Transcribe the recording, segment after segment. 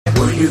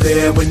you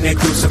there when they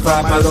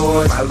crucified my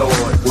Lord? My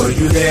Lord. Were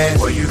you there?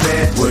 Were you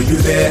there? Were you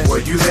there? Were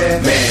you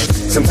there? Man,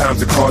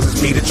 sometimes it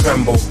causes me to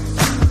tremble.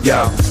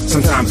 Yo,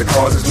 sometimes it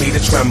causes me to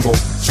tremble.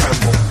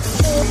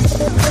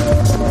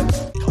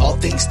 All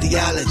things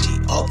theology,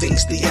 all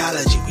things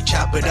theology. We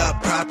chop it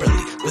up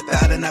properly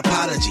without an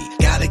apology.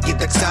 Gotta give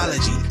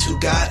doxology to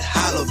God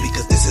hollow,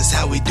 because this is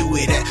how we do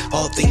it at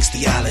All Things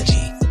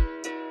Theology.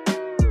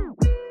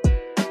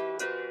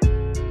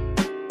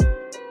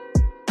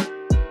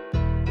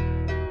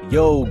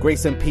 Yo,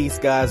 grace and peace,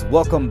 guys.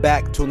 Welcome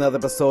back to another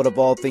episode of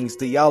All Things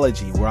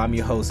Theology, where I'm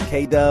your host,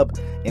 K-Dub.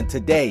 And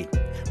today,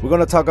 we're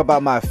going to talk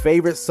about my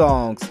favorite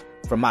songs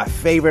from my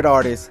favorite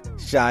artist,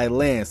 Shai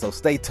Linne. So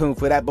stay tuned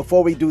for that.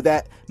 Before we do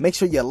that, make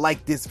sure you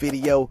like this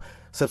video,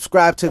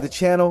 subscribe to the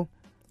channel,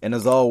 and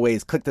as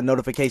always, click the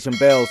notification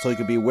bell so you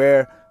can be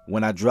aware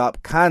when I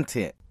drop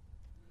content.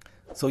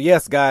 So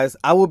yes, guys,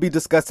 I will be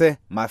discussing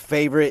my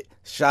favorite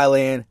Shai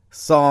Linne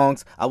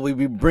songs. I will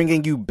be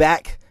bringing you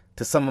back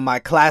to some of my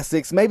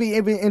classics, maybe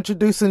even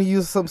introducing you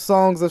to some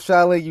songs of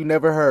Shai Linne you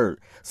never heard.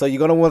 So you're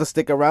going to want to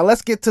stick around.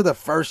 Let's get to the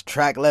first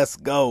track. Let's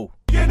go.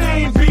 Your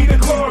name be the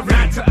glory,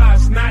 not to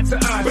us, not to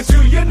us. But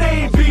to your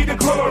name be the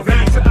glory,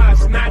 not to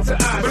us, not to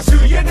us. But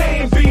to your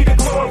name be the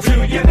glory,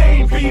 to your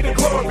name be the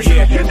glory, to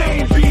your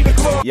name be the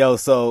glory. Yo,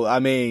 so, I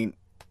mean,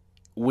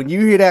 when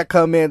you hear that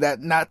come in,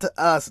 that not to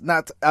us,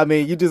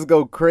 you just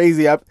go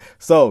crazy.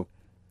 So,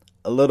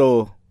 a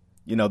little,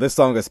 this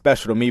song is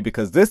special to me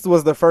because this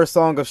was the first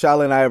song of Shai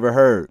Linne I ever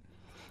heard.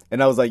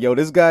 And I was like, yo,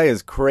 this guy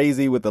is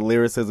crazy with the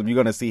lyricism. You're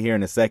going to see here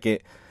in a second.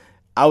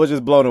 I was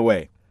just blown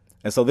away.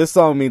 And so this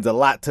song means a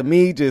lot to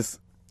me, just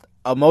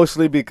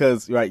emotionally,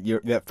 because, right,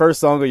 that first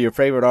song of your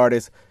favorite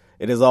artist,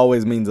 it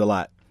always means a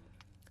lot.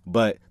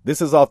 But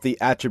this is off the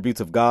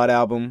Attributes of God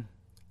album.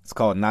 It's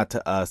called Not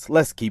to Us.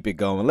 Let's keep it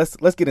going.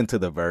 Let's get into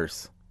the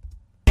verse.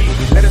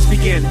 Let us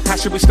begin. How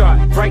should we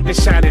start?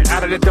 Brightness shining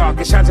out of the dark.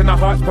 It shines in our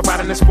hearts,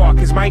 providing a spark.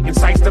 His might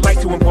incites the light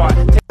to impart.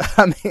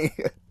 I mean,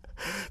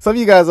 some of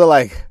you guys are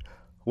like,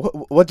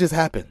 what just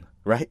happened,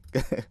 right?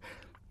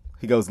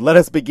 He goes, let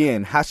us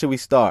begin. How should we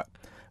start?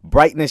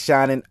 Brightness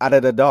shining out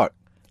of the dark.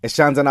 It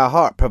shines in our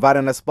heart,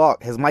 providing a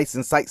spark. His might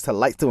incites to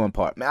light to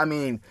impart. Man, I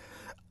mean,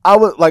 I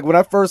was like, when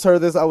I first heard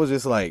this, I was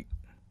just like,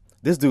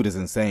 this dude is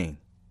insane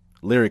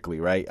lyrically,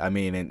 right? I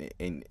mean,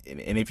 and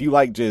if you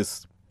like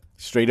just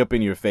straight up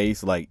in your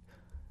face, like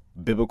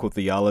biblical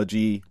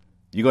theology,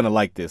 you're going to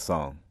like this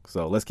song.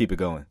 So let's keep it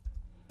going.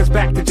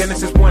 Back to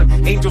Genesis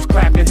 1, angels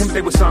clapped and hymns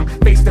they were sung.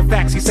 Face the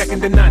facts, he's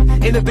second to none.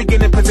 In the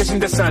beginning,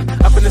 positioned the sun.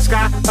 Up in the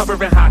sky,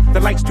 hovering hot.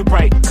 The light's too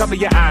bright, cover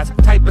your eyes.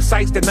 Type of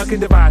sights that none can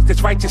devise.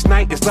 This righteous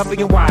night is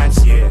lovely and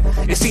wise. Yeah,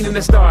 it's seen in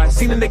the stars,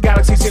 seen in the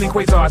galaxies, seen in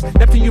quasars.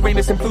 Neptune,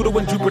 Uranus, and Pluto,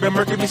 and Jupiter,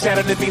 Mercury,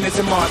 Saturn, and Venus,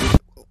 and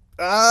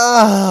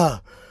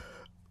Mars.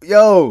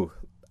 Yo,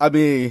 I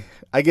mean,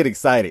 I get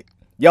excited.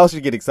 Y'all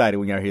should get excited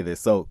when y'all hear this.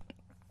 So,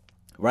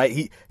 right,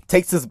 he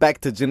takes us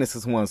back to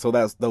Genesis 1. So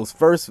that's those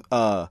first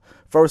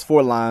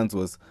four lines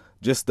was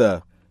just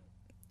the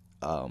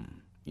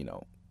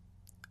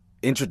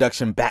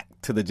introduction back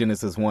to the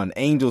Genesis 1.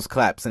 Angels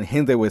claps and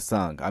hymns they were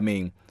sung. I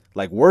mean,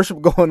 like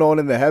worship going on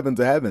in the heavens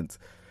of heavens,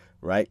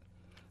 right?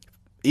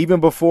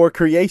 Even before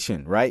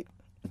creation, right?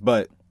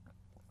 But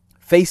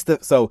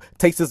so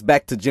takes us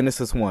back to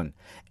Genesis 1.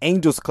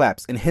 Angels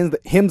claps and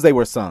hymns they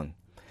were sung.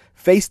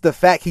 Face the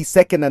fact he's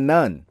second to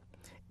none.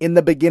 In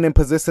the beginning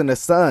position the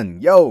sun.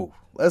 Yo,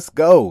 let's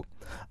go.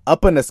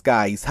 Up in the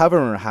sky, he's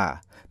hovering high.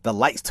 The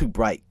light's too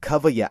bright.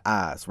 Cover your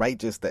eyes, right?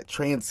 Just that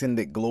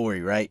transcendent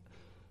glory, right?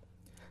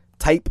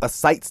 Type of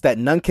sights that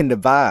none can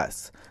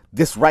devise.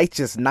 This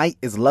righteous night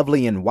is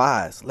lovely and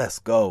wise. Let's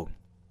go.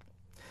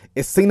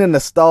 It's seen in the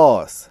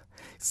stars.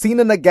 Seen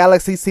in the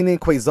galaxy, seen in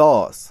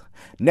quasars.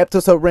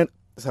 Neptune,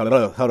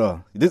 hold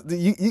on. This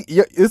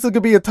is going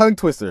to be a tongue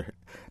twister.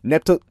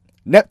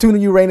 Neptune,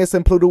 Uranus,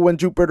 and Pluto, and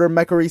Jupiter,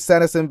 Mercury,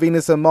 Saturn, and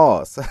Venus, and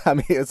Mars. I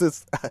mean, it's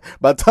just,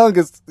 my tongue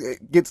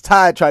gets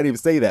tired trying to even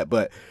say that,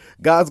 but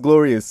God's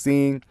glory is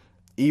seen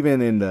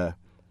even in the,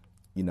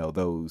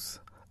 those,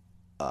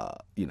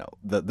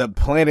 the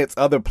planets,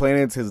 other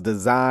planets, his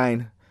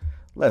design.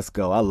 Let's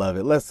go. I love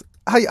it.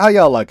 How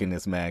y'all liking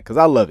this, man? Because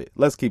I love it.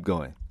 Let's keep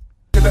going.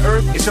 To the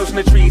earth, it shows in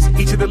the trees.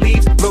 Each of the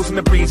leaves blows in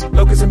the breeze.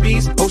 Locusts and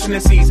bees, ocean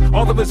and seas.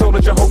 All the result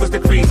of Jehovah's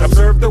decrees.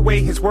 Observe the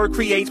way his word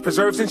creates,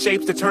 preserves and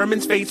shapes,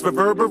 determines fates,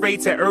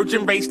 reverberates at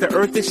urgent rates. The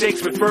earth it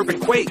shakes with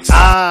fervent quakes.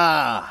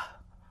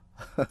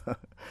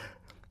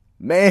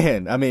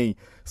 Man, I mean,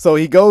 so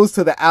he goes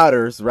to the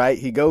outers, right?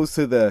 He goes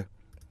to the,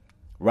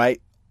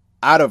 right,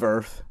 out of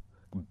earth.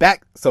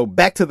 Back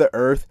to the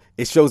earth,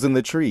 it shows in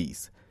the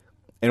trees.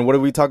 And what are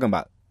we talking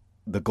about?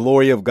 The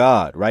glory of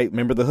God, right?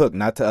 Remember the hook,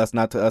 not to us,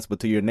 but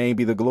to your name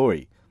be the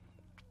glory,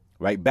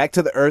 right? Back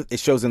to the earth, it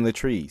shows in the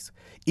trees.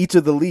 Each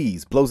of the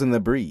leaves blows in the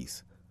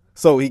breeze.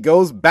 So he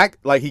goes back,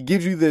 like he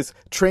gives you this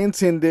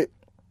transcendent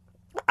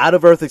out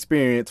of earth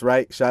experience,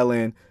 right? Shai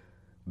Linne,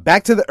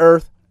 back to the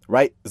earth,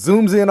 right?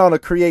 Zooms in on a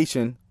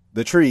creation,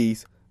 the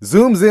trees,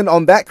 zooms in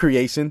on that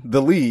creation,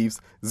 the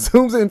leaves,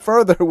 zooms in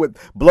further with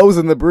blows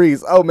in the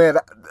breeze. Oh man,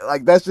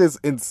 like that's just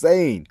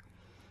insane.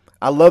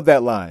 I love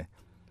that line.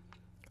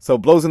 So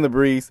blows in the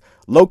breeze,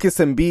 locusts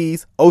and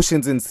bees,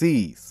 oceans and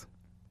seas.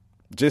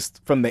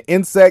 Just from the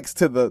insects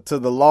to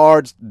the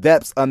large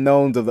depths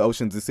unknowns of the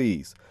oceans and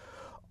seas.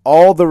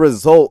 All the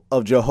result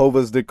of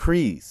Jehovah's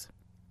decrees.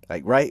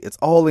 Like, right? It's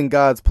all in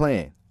God's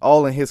plan.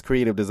 All in his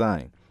creative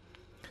design.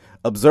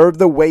 Observe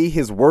the way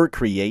his word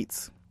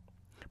creates,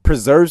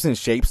 preserves and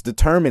shapes,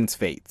 determines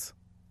fates.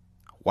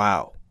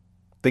 Wow.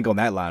 Think on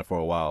that line for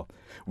a while.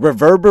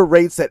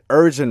 Reverberates at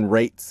urgent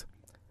rates.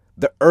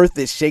 The earth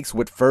it shakes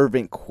with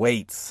fervent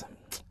quakes.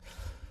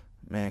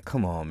 Man,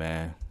 come on,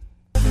 man.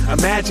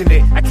 Imagine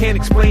it, I can't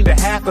explain the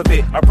half of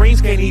it. Our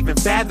brains can't even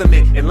fathom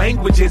it, and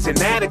language is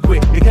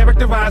inadequate. It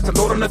characterized the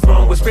Lord on the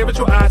throne with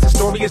spiritual eyes. His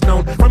story is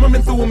known. From him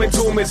and through him and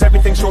to him is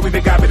everything. Surely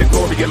the God be the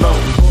glory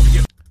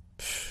alone.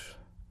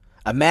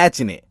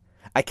 Imagine it.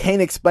 I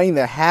can't explain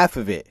the half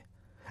of it.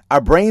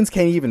 Our brains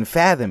can't even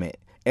fathom it.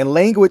 And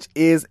language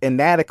is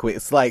inadequate.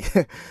 It's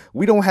like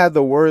we don't have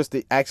the words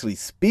to actually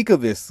speak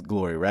of this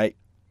glory, right?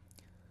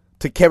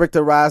 To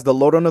characterize the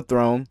Lord on the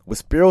throne with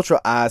spiritual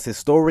eyes, his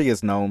story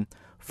is known.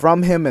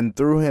 From him and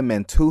through him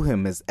and to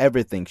him is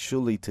everything.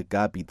 Surely to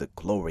God be the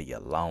glory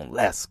alone.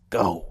 Let's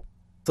go.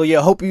 So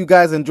yeah, hope you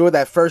guys enjoyed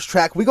that first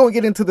track. We're going to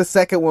get into the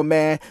second one,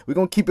 man. We're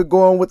going to keep it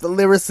going with the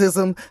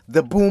lyricism,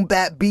 the boom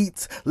bap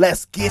beats.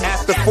 Let's get it.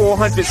 After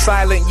 400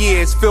 silent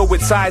years filled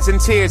with sighs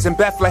and tears, in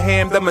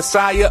Bethlehem the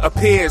Messiah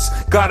appears.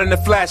 God in the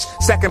flesh,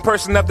 second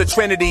person of the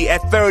Trinity. At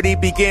 30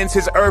 begins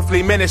his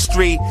earthly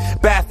ministry.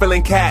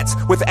 Baffling cats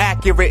with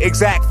accurate,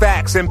 exact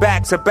facts and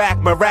back-to-back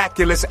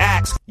miraculous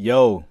acts.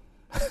 Yo,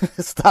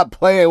 stop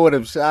playing with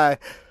him, Shy.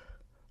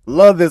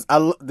 Love this.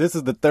 This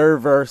is the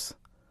third verse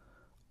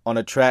on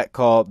a track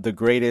called The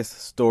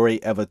Greatest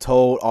Story Ever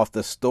Told off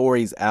the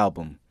Stories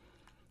album.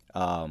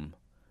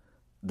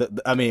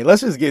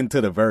 Let's just get into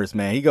the verse,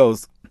 man. He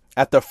goes,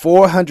 after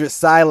 400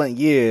 silent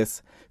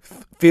years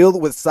filled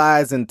with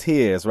sighs and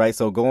tears, right?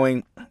 So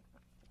going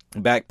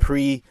back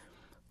pre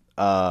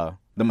the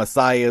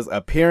Messiah's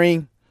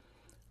appearing,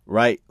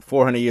 right?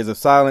 400 years of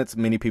silence.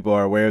 Many people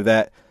are aware of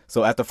that.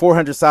 So after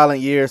 400 silent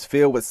years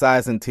filled with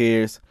sighs and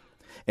tears,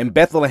 in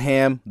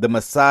Bethlehem, the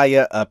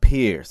Messiah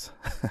appears.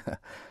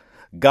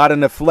 God in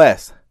the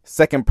flesh,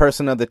 second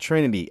person of the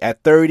Trinity.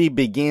 At 30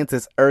 begins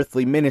his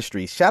earthly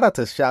ministry. Shout out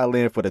to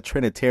Shaolin for the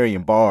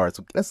Trinitarian bars.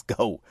 Let's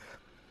go.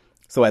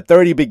 So at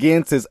 30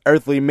 begins his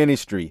earthly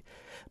ministry.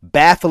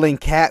 Baffling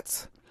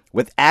cats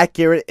with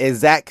accurate,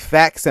 exact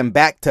facts and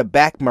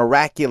back-to-back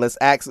miraculous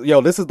acts.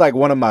 Yo, this is like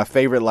one of my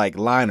favorite like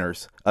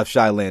liners of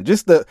Shaolin.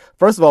 Just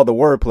first of all, the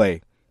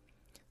wordplay,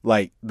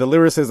 like the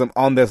lyricism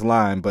on this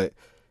line, but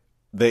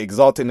the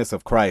exaltedness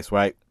of Christ,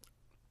 right?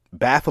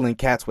 Baffling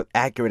cats with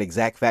accurate,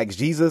 exact facts.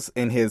 Jesus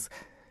in his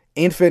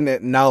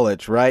infinite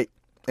knowledge, right?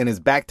 And his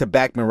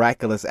back-to-back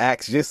miraculous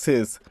acts, just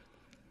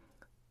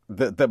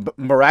the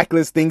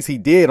miraculous things he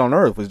did on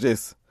earth was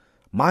just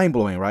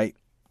mind-blowing, right?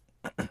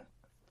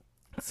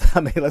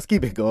 I mean, let's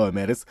keep it going,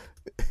 man.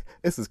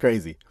 This is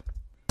crazy.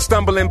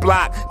 Stumbling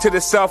block to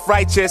the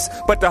self-righteous,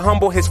 but to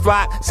humble his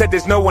flock, said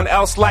there's no one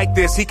else like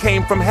this. He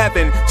came from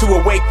heaven to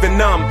awake the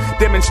numb,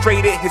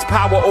 demonstrated his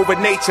power over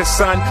nature,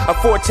 son, a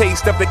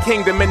foretaste of the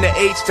kingdom in the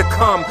age to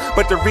come.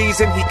 But the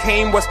reason he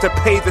came was to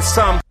pay the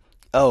sum.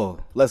 Oh,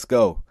 let's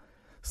go.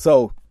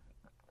 So,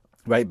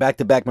 right,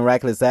 back-to-back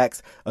miraculous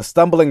acts, a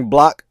stumbling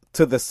block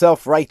to the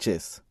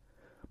self-righteous,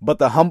 but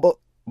the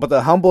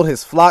humble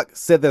his flock,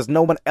 said there's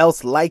no one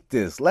else like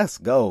this. Let's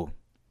go.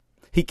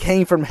 He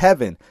came from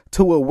heaven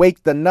to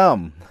awake the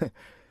numb,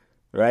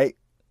 right?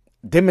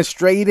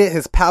 Demonstrated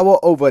his power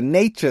over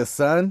nature,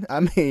 son.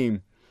 I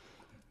mean,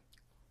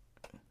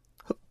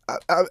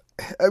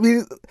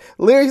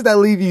 lyrics that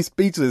leave you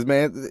speechless,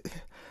 man.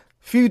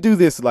 Few do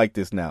this like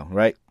this now,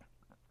 right?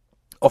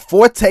 A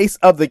foretaste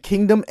of the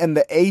kingdom and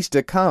the age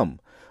to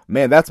come.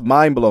 Man, that's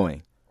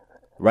mind-blowing,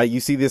 right? You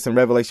see this in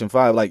Revelation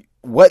 5. Like,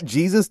 what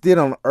Jesus did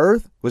on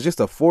earth was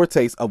just a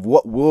foretaste of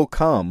what will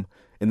come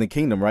in the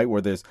kingdom, right?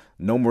 Where there's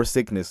no more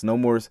sickness, no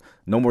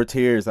more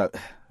tears. I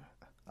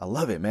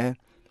love it, man.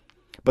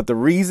 But the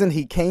reason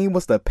he came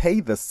was to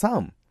pay the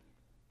sum.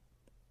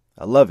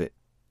 I love it.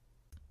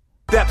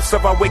 Depths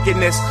of our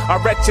wickedness,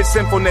 our wretched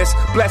sinfulness,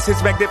 bless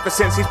his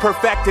magnificence, he's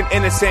perfect and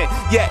innocent.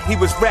 Yet he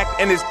was wrecked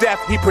in his death,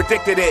 he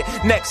predicted it.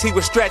 Next he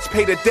was stretched,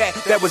 paid a debt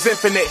that was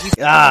infinite.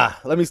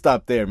 Let me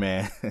stop there,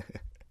 man.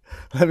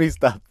 Let me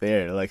stop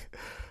there.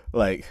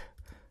 Like,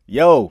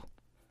 yo,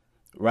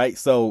 right?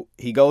 So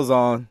he goes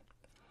on.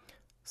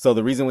 So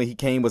the reason why he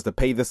came was to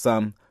pay the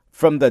sum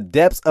from the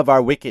depths of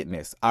our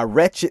wickedness, our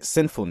wretched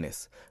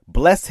sinfulness.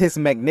 Bless his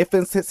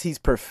magnificence. He's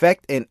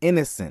perfect and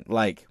innocent.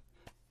 Like,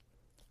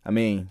 I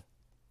mean,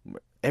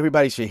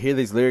 everybody should hear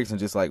these lyrics and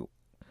just like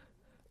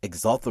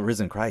exalt the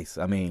risen Christ.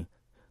 I mean,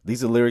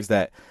 these are lyrics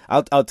that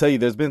I'll tell you,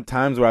 there's been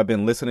times where I've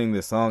been listening to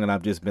this song and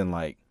I've just been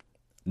like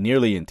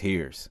nearly in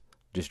tears,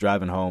 just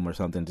driving home or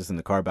something, just in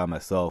the car by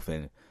myself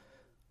and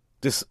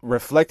just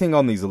reflecting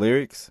on these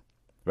lyrics,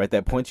 right?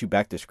 That point you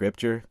back to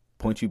scripture,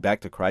 point you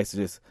back to Christ.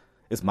 It's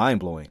mind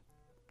blowing,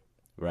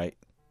 right?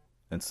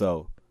 And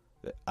so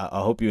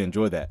I hope you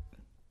enjoy that.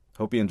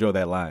 Hope you enjoy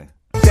that line.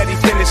 That he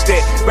finished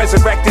it.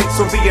 Resurrected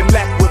so the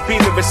elect would be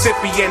the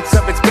recipients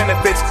of its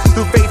benefits.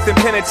 Through faith and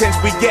penitence,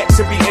 we get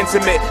to be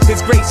intimate.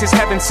 His grace is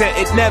heaven sent,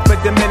 it never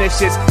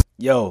diminishes.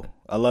 Yo,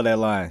 I love that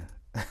line.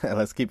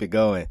 Let's keep it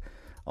going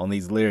on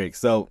these lyrics.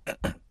 So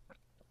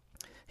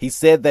he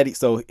said that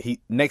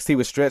he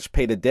was stretched,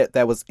 paid a debt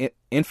that was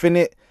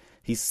infinite.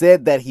 He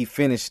said that he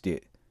finished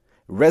it.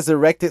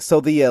 Resurrected so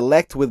the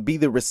elect would be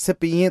the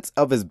recipients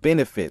of his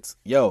benefits.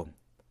 Yo,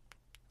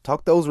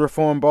 talk those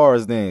reform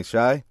bars then,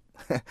 Shy.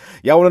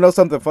 Y'all want to know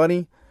something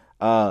funny?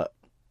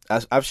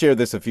 I've shared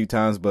this a few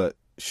times, but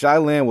Shy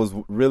Land was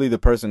really the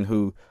person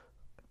who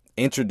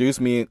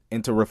introduced me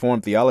into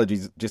Reformed theology,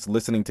 just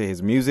listening to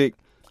his music.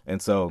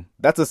 And so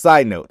that's a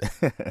side note.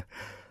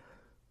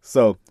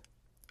 So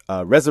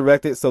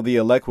resurrected so the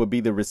elect would be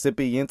the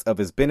recipients of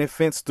his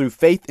benefits. Through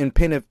faith and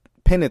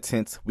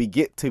penitence, we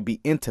get to be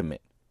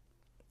intimate.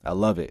 I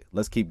love it.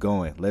 Let's keep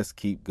going. Let's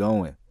keep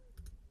going.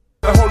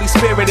 The Holy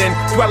Spirit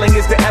and dwelling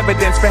is the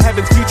evidence for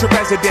heaven's future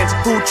residents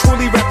who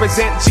truly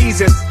represent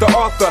Jesus, the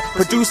author,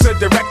 producer,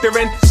 director,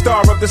 and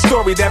star of the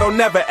story that'll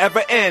never,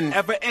 ever end.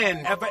 Ever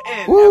end, ever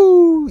end.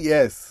 Woo!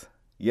 Yes.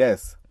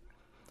 Yes.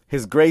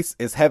 His grace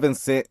is heaven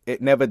sent.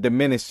 It never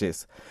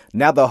diminishes.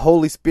 Now the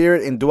Holy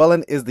Spirit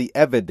indwelling is the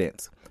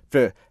evidence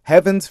for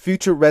heaven's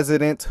future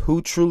residents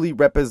who truly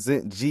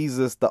represent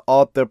Jesus, the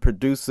author,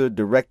 producer,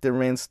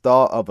 director, and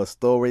star of a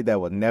story that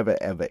will never,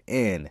 ever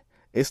end.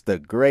 It's the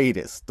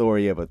greatest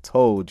story ever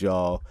told,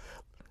 y'all.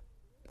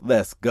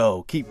 Let's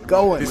go. Keep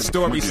going. The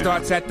story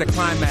starts at the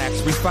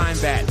climax. We find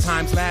that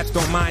time's lapse,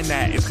 don't mind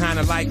that. It's kind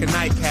of like a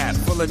nightcap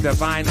full of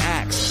divine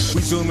acts.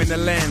 We zoom in the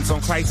lens on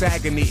Christ's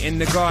agony in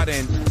the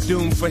garden.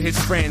 Doomed for his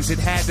friends, it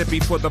had to be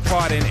for the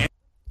pardon.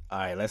 All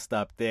right, let's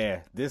stop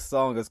there. This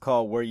song is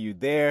called Were You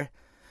There?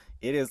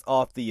 It is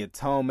off the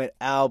Atonement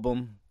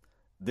album.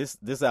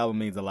 This album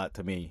means a lot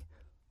to me,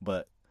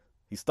 but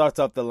he starts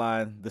off the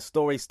line, the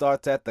story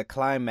starts at the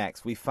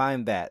climax. We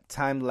find that.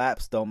 Time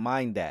lapse, don't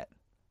mind that.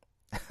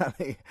 I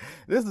mean,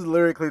 this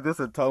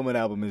Atonement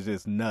album is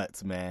just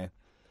nuts, man.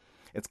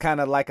 It's kind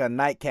of like a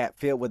nightcap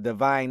filled with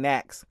divine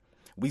acts.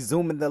 We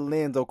zoom in the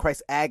lens of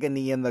Christ's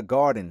agony in the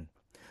garden.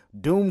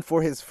 Doomed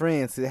for his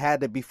friends, it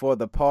had to be for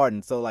the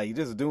pardon. So, like,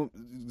 just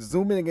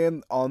zooming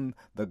in on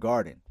the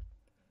garden.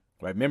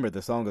 Right? Remember,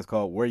 the song is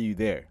called Were You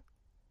There?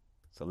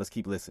 So let's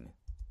keep listening.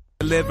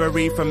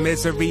 Delivery from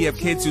misery of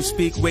kids who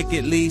speak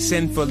wickedly,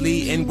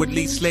 sinfully,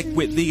 inwardly slick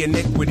with the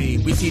iniquity.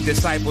 We see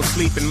disciples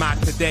sleep and mock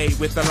today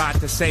with a lot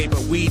to say, but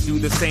we do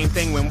the same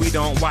thing when we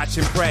don't watch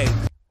and pray.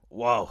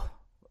 Whoa.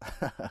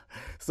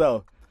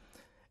 So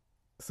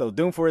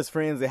doomed for his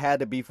friends, it had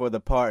to be for the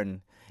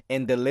pardon.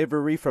 And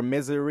delivery from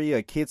misery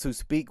of kids who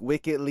speak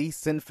wickedly,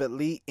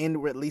 sinfully,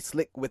 inwardly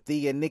slick with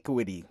the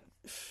iniquity.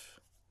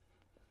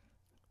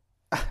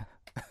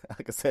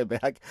 Like I said, man,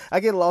 I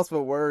get lost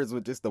for words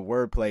with just the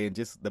wordplay and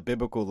just the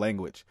biblical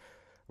language,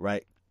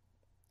 right?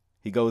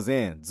 He goes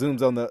in,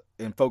 zooms on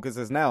and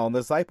focuses now on the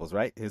disciples,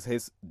 right?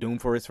 His doom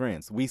for his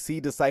friends. We see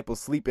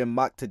disciples sleep and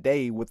mock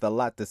today with a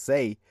lot to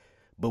say,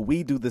 but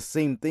we do the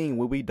same thing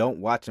when we don't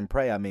watch and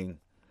pray. I mean,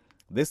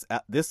 this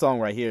song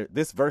right here,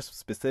 this verse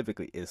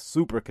specifically is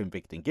super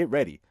convicting. Get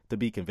ready to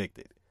be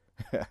convicted.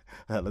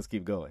 Let's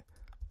keep going.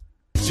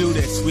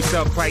 Judas, we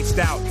sell Christ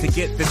out to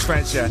get the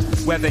treasure,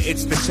 whether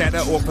it's the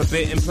cheddar or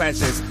forbidden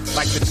pleasures.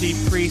 Like the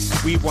chief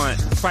priest, we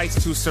want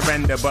Christ to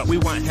surrender, but we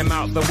want him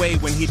out the way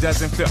when he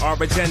doesn't fit our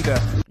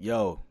agenda.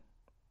 Yo,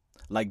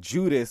 like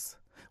Judas,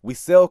 we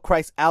sell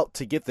Christ out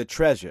to get the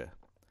treasure,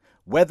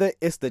 whether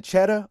it's the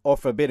cheddar or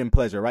forbidden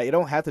pleasure, right? It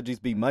don't have to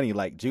just be money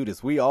like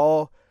Judas. We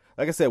all,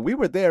 like I said, we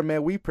were there,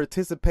 man. We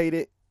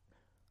participated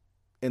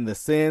in the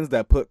sins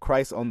that put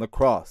Christ on the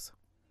cross,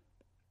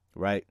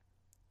 right?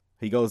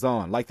 He goes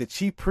on, like the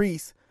chief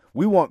priest,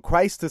 we want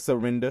Christ to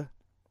surrender,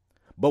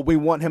 but we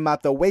want him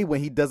out the way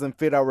when he doesn't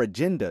fit our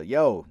agenda.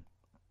 Yo,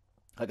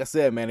 like I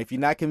said, man, if you're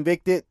not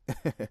convicted,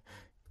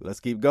 let's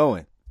keep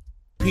going.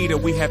 Peter,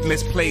 we have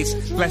misplaced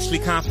fleshly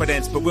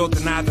confidence, but we'll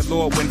deny the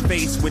Lord when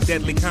faced with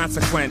deadly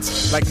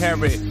consequence. Like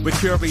Herod, we're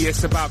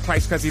curious about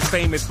Christ because he's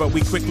famous, but we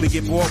quickly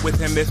get bored with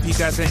him if he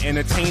doesn't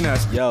entertain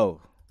us.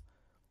 Yo,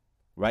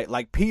 right?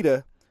 Like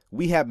Peter,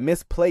 we have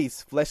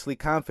misplaced fleshly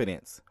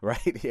confidence,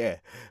 right? Yeah.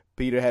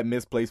 Peter had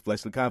misplaced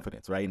fleshly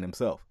confidence, right, in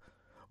himself.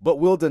 But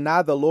we'll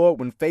deny the Lord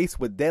when faced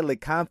with deadly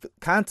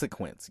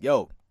consequence.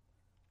 Yo,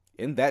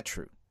 isn't that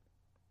true?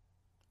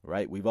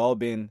 Right? We've all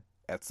been,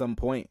 at some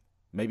point,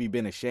 maybe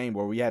been ashamed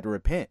or we had to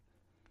repent.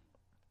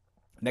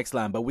 Next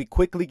line. But we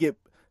quickly get,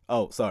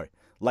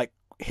 like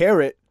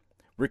Herod,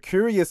 we're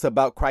curious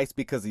about Christ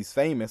because he's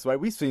famous, right?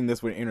 We've seen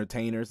this with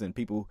entertainers and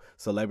people,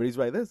 celebrities,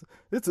 right? This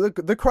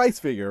the Christ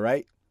figure,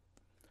 right?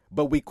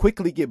 But we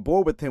quickly get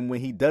bored with him when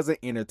he doesn't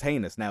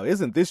entertain us. Now,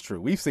 isn't this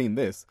true? We've seen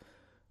this,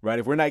 right?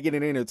 If we're not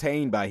getting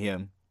entertained by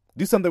him,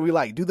 do something we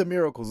like, do the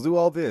miracles, do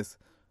all this,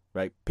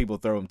 right? People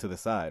throw him to the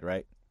side,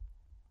 right?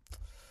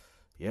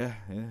 Yeah,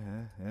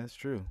 that's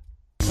true.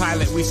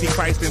 Pilate, we see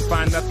Christ and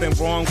find nothing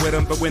wrong with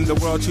him, but when the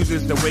world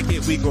chooses the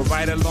wicked, we go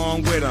right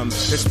along with him.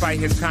 Despite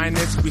his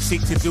kindness, we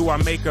seek to do our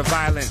maker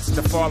violence,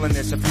 the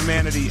fallenness of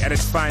humanity at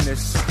its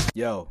finest.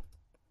 Yo,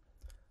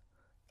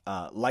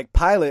 Like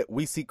Pilate,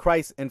 we see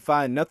Christ and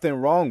find nothing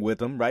wrong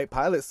with him, right?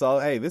 Pilate saw,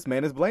 hey, this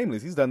man is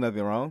blameless. He's done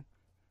nothing wrong.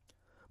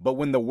 But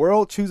when the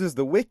world chooses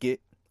the wicked,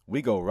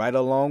 we go right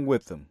along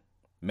with them.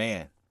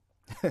 Man,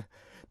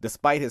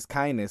 despite his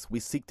kindness, we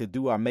seek to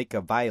do our make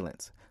of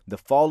violence. The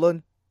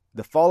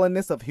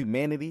fallenness of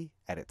humanity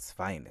at its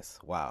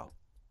finest. Wow.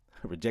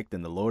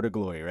 Rejecting the Lord of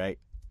glory, right?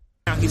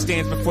 Now he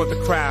stands before the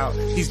crowd.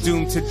 He's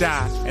doomed to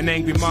die. An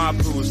angry mob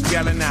who's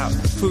yelling out,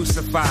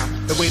 crucify.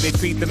 The way they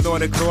treat the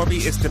Lord of glory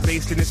is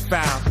debased and it's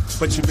foul.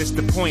 But you miss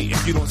the point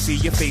if you don't see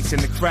your face in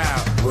the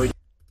crowd.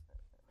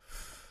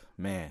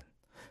 Man.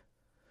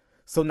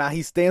 So now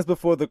he stands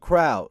before the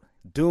crowd,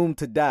 doomed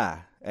to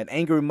die. An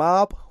angry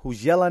mob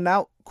who's yelling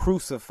out,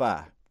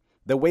 crucify.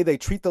 The way they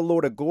treat the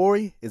Lord of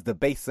glory is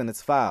debased and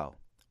it's foul.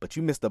 But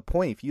you miss the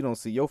point if you don't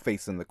see your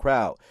face in the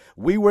crowd.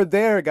 We were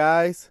there,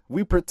 guys.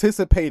 We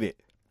participated.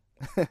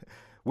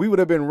 We would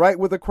have been right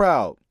with the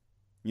crowd.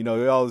 You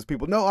know, all these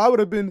people, no, I would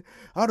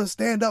have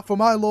stand up for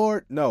my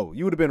Lord. No,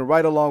 you would have been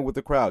right along with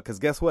the crowd. Because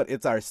guess what?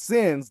 It's our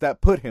sins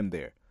that put him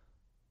there.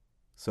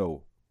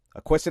 So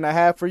a question I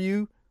have for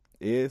you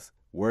is,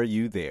 were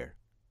you there?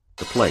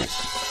 The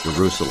place,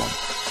 Jerusalem.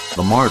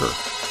 The martyr,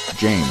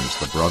 James,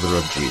 the brother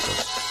of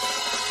Jesus.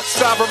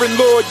 Sovereign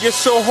Lord, you're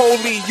so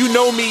holy, you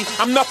know me.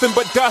 I'm nothing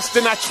but dust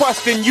and I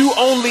trust in you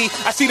only.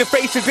 I see the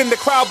faces in the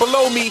crowd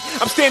below me.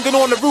 I'm standing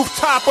on the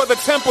rooftop of the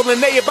temple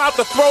and they about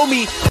to throw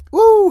me.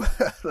 Woo!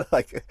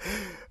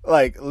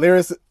 like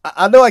lyrics.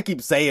 I know I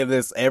keep saying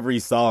this every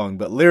song,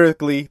 but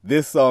lyrically,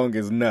 this song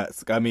is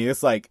nuts. I mean,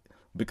 it's like,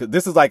 because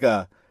this is like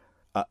a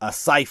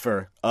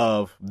cipher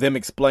of them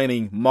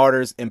explaining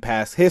martyrs in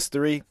past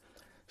history.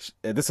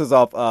 This is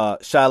off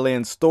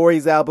Shylan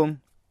Stories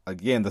album.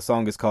 Again, the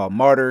song is called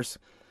Martyrs.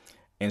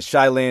 And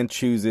Shylan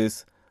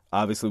chooses,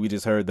 obviously we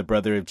just heard the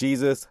brother of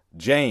Jesus,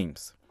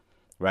 James,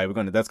 right?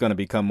 That's going to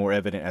become more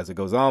evident as it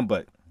goes on.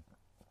 But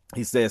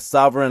he says,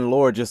 Sovereign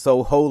Lord, you're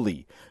so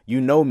holy.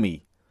 You know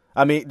me.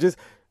 I mean, just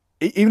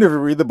even if you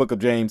read the book of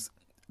James,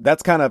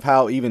 that's kind of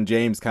how even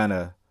James kind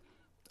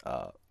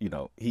of,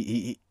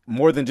 he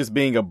more than just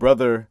being a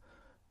brother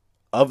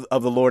of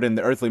the Lord in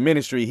the earthly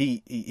ministry,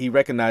 he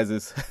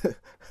recognizes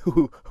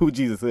who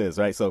Jesus is,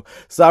 right? So,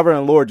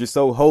 Sovereign Lord, you're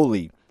so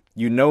holy.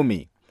 You know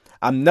me.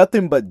 I'm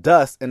nothing but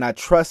dust, and I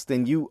trust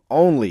in you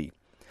only.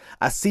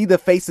 I see the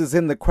faces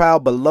in the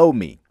crowd below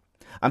me.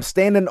 I'm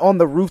standing on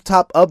the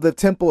rooftop of the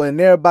temple, and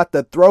they're about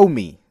to throw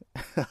me.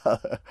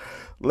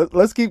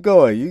 Let's keep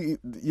going.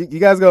 You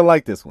guys gonna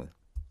like this one.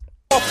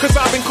 Cause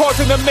I've been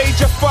causing a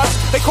major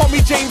fuss. They call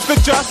me James the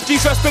Just,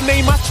 Jesus the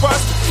name I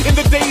trust. In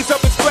the days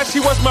of his flesh, he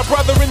was my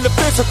brother in the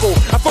physical.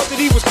 I thought that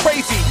he was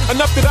crazy,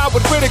 enough that I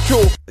would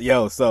ridicule.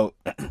 Yo, so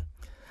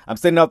I'm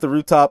standing off the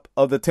rooftop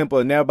of the temple,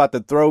 and they're about to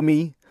throw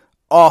me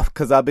off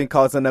because I've been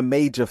causing a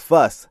major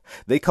fuss.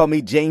 They call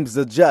me James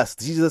the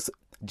Just,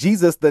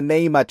 Jesus the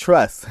name I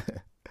trust.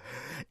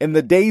 In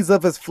the days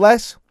of his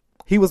flesh,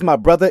 he was my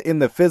brother in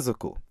the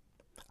physical.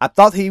 I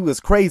thought he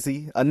was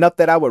crazy, enough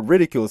that I would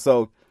ridicule.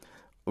 So,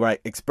 right,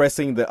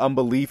 expressing the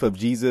unbelief of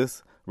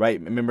Jesus, right?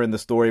 Remember in the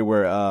story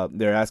where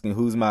they're asking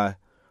who is my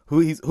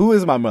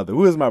mother,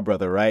 who is my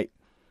brother, right?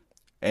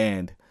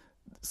 And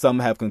some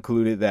have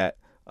concluded that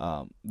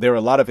there were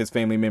a lot of his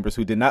family members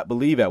who did not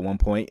believe at one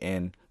point,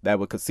 and that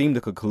would seem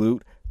to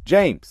conclude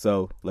James.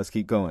 So let's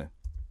keep going.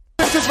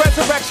 Since his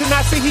resurrection,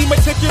 I see he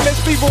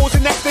meticulously rules,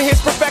 and next to his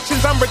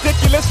perfections, I'm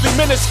ridiculously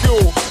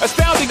minuscule.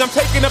 Astounding, I'm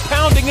taking a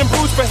pounding and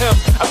bruise for him.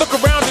 I look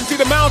around and see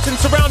the mountains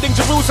surrounding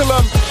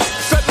Jerusalem.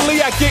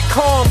 Suddenly I get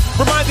calm,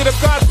 reminded of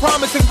God's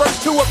promise in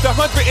verse 2 of the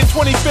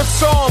 125th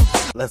Psalm.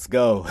 Let's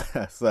go.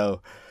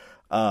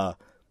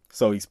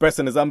 So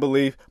expressing his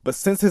unbelief, but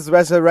since his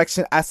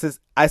resurrection,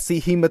 I see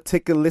he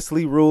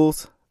meticulously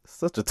rules.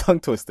 Such a tongue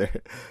twister.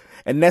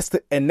 And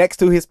next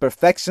to his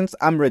perfections,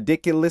 I'm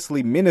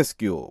ridiculously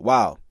minuscule.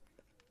 Wow.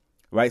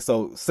 Right.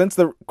 So since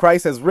the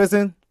Christ has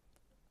risen,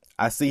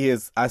 I see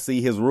his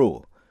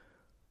rule,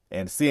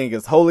 and seeing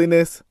his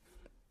holiness,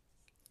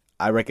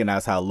 I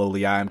recognize how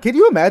lowly I am. Can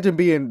you imagine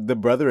being the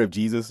brother of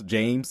Jesus,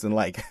 James, and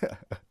like,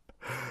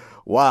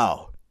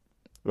 wow.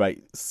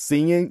 Right.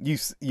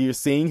 You're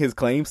seeing his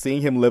claims,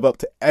 seeing him live up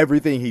to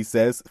everything he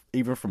says,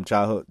 even from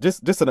childhood.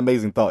 Just an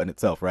amazing thought in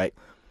itself. Right.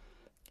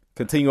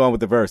 Continue on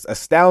with the verse.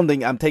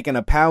 Astounding, I'm taking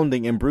a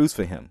pounding and bruise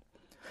for him.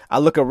 I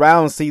look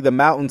around, see the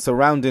mountains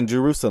surrounding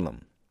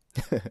Jerusalem.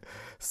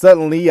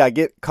 Suddenly I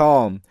get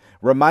calm,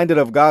 reminded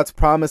of God's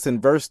promise in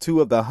verse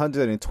 2 of the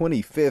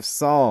 125th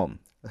Psalm.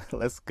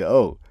 Let's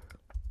go.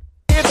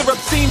 Hear the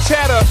obscene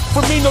chatter.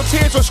 For me, no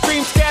tears or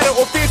screams scatter,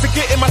 or fears of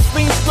getting my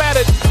spleen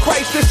splattered.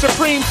 Christ is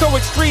supreme, so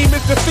extreme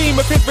is the theme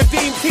of his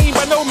redeemed team.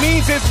 By no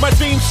means is my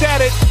dream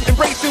shattered.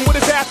 Embracing what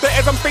is after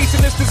as I'm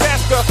facing this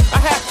disaster. I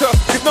have to,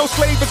 because no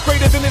slave is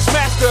greater than his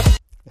master.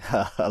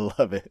 I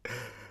love it.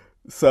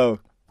 So,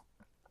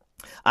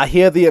 I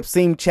hear the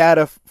obscene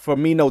chatter. For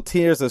me, no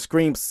tears or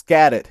screams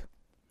scattered,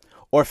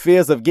 or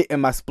fears of getting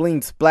my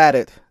spleen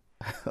splattered.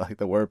 Like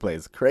the wordplay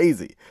is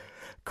crazy.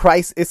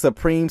 Christ is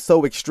supreme,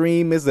 so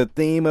extreme is the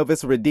theme of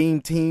his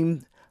redeemed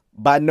team.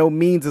 By no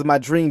means is my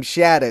dream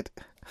shattered.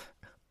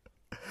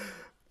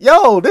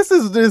 Yo, this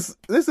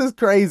is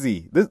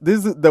crazy. This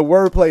is, the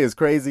wordplay is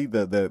crazy.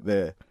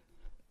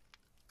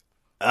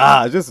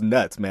 Just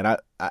nuts, man. I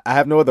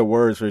have no other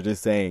words for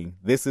just saying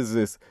this is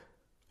just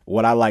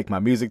what I like my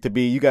music to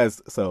be. You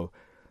guys, so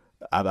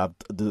I've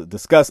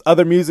discussed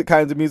other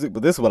kinds of music,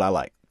 but this is what I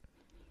like.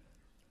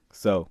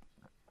 So,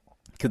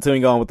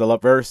 continuing on with the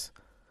verse,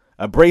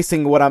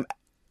 embracing what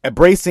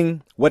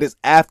is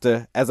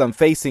after as I'm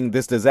facing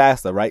this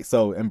disaster, right?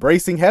 So,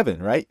 embracing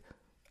heaven, right?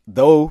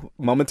 Though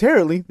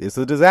momentarily it's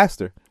a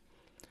disaster.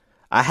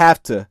 I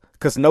have to,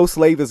 because no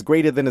slave is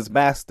greater than his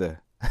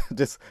master.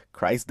 Just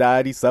Christ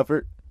died, he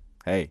suffered.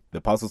 Hey, the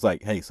apostles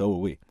like, hey, so will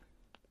we.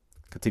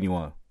 Continue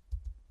on.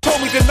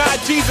 Told me deny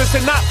Jesus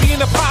and not be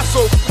an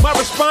apostle. My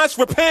response,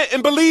 repent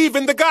and believe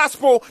in the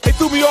gospel. They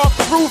threw me off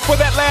the roof for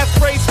that last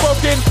phrase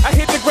spoken. I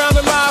hit the ground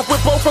alive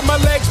with both of my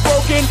legs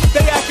broken.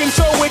 They acting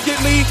so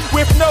wickedly,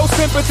 with no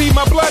sympathy.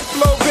 My blood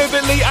flowed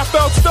vividly. I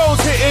felt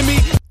stones hitting me.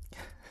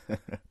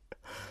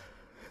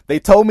 They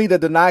told me to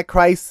deny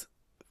Christ,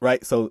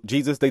 right? So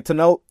Jesus, they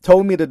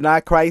told me to deny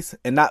Christ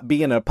and not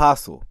be an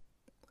apostle.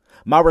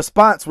 My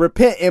response,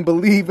 repent and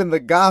believe in the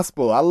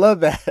gospel. I love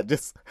that.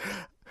 Just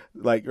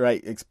like,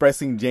 right,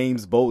 expressing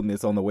James'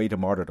 boldness on the way to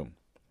martyrdom,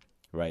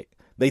 right?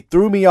 They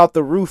threw me off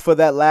the roof for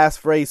that last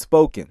phrase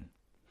spoken.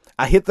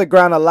 I hit the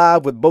ground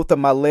alive with both of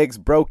my legs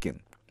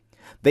broken.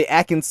 They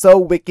acting so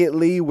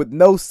wickedly with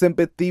no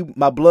sympathy.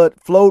 My blood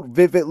flowed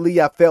vividly.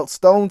 I felt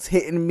stones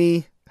hitting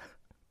me.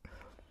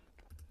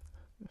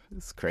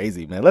 It's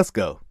crazy, man. Let's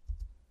go.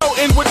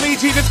 Inwardly,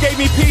 Jesus gave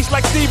me peace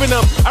like Stephen.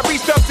 I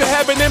reached up to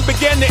heaven and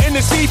began to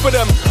intercede for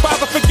them.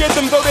 Father, forgive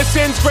them, though their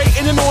sins great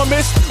and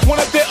enormous. One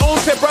of their own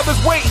said, brothers,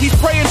 wait, he's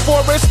praying for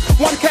us.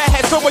 One cat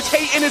had so much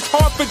hate in his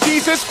heart for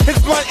Jesus. His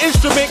blunt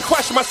instrument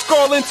crushed my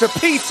skull into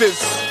pieces.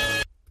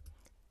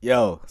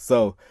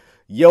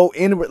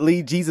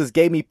 Inwardly, Jesus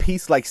gave me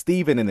peace like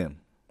Stephen in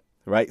him.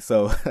 Right?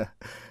 So,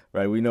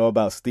 right, we know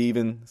about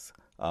Stephen's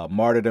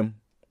martyrdom.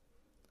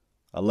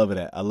 I love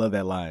that. I love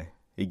that line.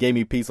 He gave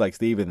me peace like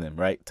Stephen in them,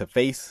 right? To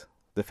face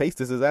this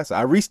disaster.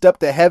 I reached up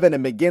to heaven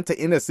and began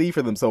to intercede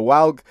for them. So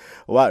while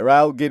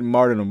getting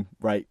martyrdom,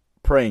 right,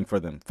 praying for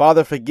them.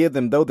 Father, forgive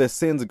them, though their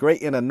sins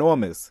great and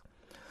enormous.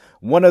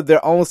 One of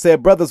their own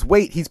said, brothers,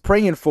 wait, he's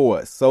praying for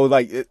us. So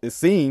like it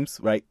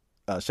seems, right,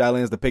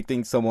 Shaolin's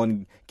depicting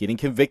someone getting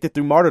convicted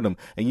through martyrdom.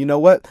 And you know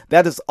what?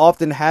 That has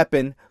often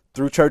happened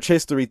through church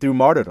history, through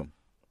martyrdom.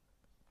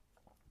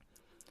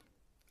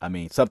 I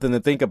mean, something to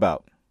think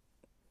about.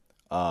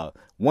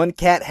 One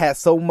cat had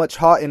so much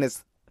hate in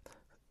his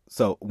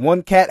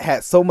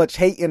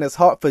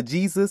heart for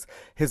Jesus,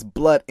 his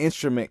blood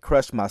instrument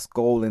crushed my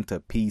skull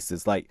into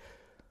pieces. Like,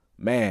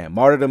 man,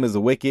 martyrdom is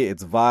wicked,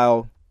 it's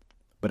vile,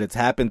 but it's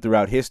happened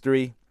throughout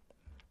history.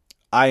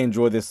 I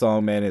enjoy this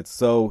song, man. It's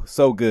so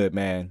good,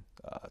 man.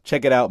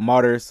 Check it out,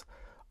 Martyrs,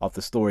 off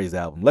the Stories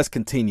album. Let's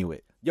continue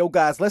it. Yo,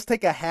 guys, let's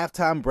take a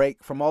halftime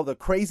break from all the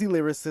crazy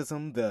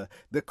lyricism, the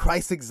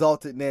Christ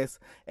exaltedness,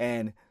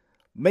 and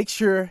make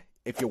sure,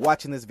 if you're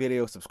watching this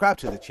video, subscribe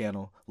to the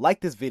channel, like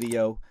this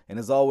video, and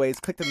as always,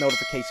 click the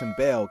notification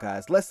bell,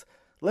 guys. Tell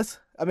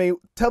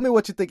me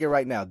what you're thinking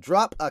right now.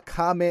 Drop a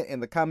comment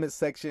in the comment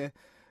section.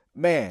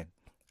 Man,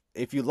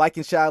 if you're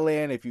liking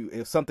Shaolin,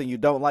 if something you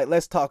don't like,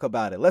 let's talk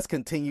about it. Let's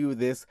continue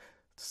this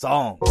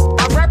song.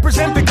 I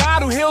represent the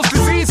God who heals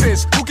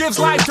diseases, who gives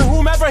life to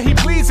whomever he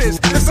pleases.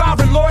 The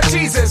sovereign Lord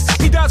Jesus,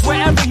 he does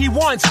whatever he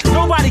wants.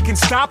 Nobody can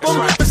stop him.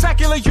 The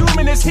secular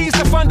humanist, he's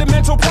the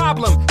fundamental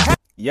problem.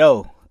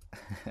 Yo.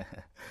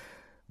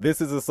 This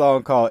is a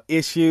song called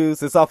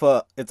Issues. It's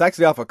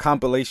actually off a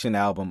compilation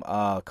album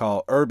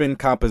called Urban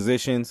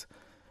Compositions,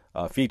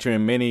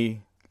 featuring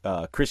many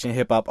Christian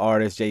hip hop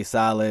artists, Jay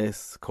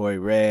Silas, Corey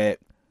Red.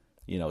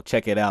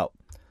 Check it out.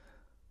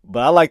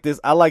 But I like this.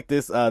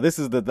 This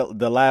is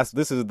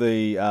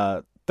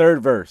the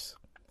third verse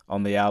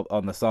on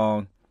the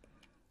song,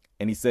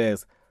 and he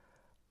says,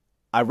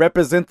 "I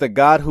represent the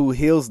God who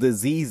heals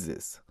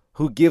diseases,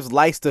 who gives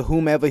life to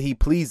whomever he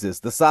pleases,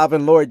 the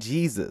sovereign Lord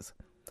Jesus.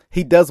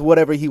 He does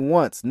whatever he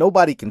wants.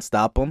 Nobody can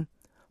stop him.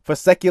 For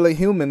secular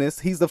humanists,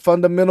 he's the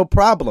fundamental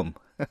problem."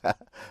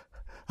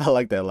 I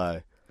like that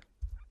line.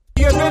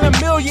 Than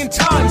 1,000,000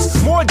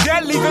 tons, more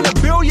deadly than 1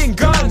 billion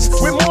guns,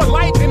 with more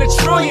light than 1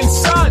 trillion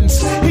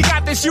suns. He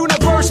got this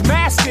universe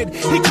mastered.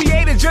 He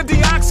created your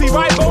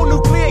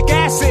deoxyribonucleic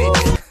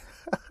acid.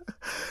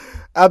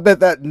 I bet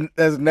that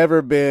has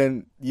never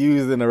been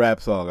used in a rap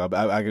song.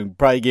 I can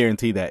probably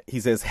guarantee that. He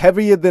says,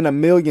 heavier than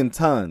 1,000,000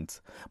 tons,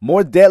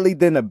 more deadly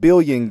than 1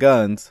 billion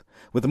guns,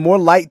 with more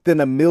light than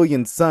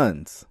 1,000,000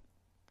 suns.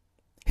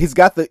 He's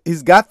got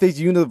this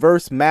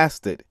universe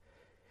mastered.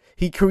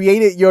 He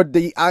created your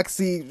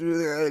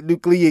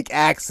deoxynucleic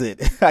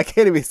acid. I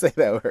can't even say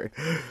that word.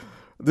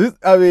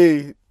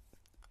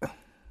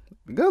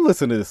 Go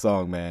listen to this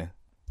song, man.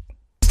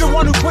 The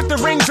one who put the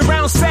rings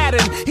around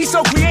Saturn. He's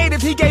so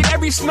creative, he gave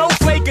every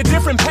snowflake a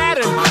different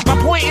pattern. My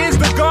point is,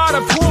 the God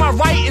of whom I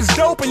write is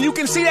dope, and you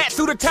can see that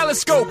through the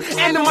telescope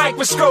and the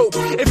microscope.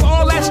 If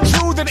all that's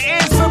true, then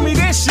answer me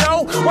this,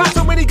 yo. Why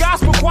so many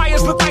gospel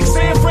choirs look like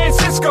San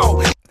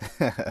Francisco?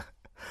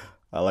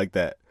 I like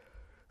that.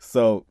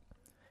 So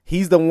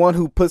he's the one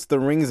who puts the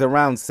rings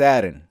around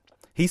Saturn.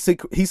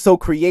 He's so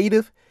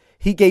creative.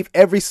 He gave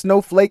every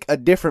snowflake a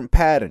different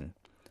pattern.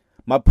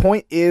 My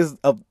point is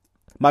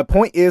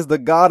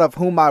the God of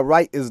whom I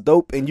write is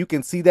dope, and you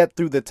can see that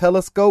through the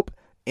telescope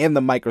and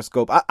the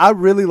microscope. I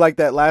really like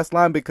that last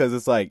line because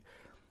it's like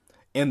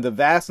in the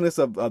vastness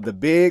of the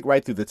big,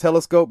 right, through the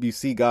telescope, you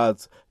see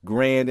God's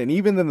grand, and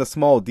even in the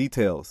small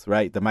details,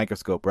 right, the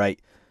microscope, right,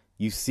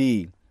 you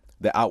see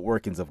the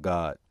outworkings of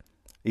God.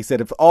 He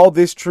said, if all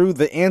this true,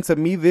 the answer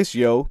me this,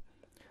 yo.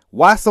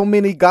 Why so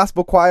many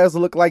gospel choirs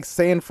look like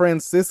San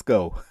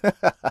Francisco?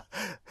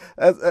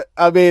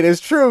 I mean,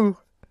 it's true.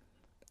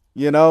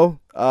 You know,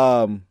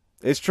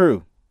 it's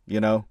true, you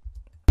know.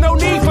 No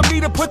need for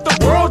me to put the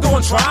world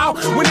on trial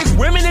when there's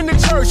women in the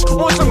church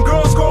or some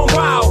girls going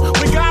wild.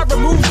 When God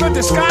removes the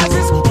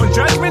disguises on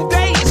Judgment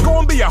Day, it's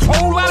going to be a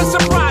whole lot of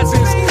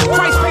surprises.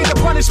 Christ paid the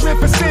punishment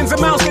for sins,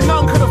 amounts that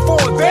none could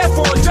afford.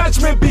 Therefore,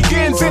 judgment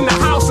begins in the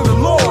house of the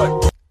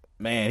Lord.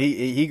 Man,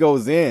 he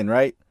goes in,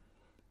 right?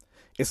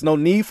 It's no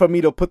need for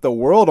me to put the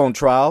world on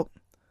trial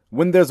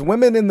when there's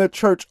women in the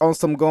church on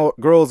some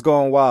girls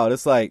going wild.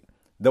 It's like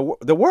the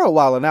world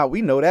wilding out.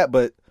 We know that,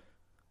 but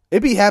it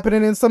be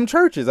happening in some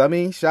churches. I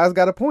mean, Shai's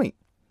got a point.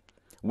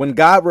 When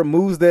God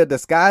removes their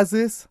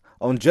disguises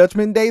on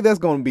Judgment Day, there's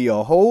going to be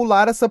a whole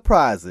lot of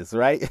surprises,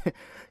 right?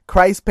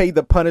 Christ paid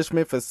the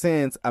punishment for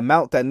sins,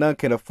 amount that none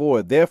can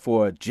afford.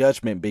 Therefore,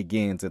 judgment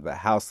begins in the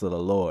house of the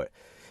Lord.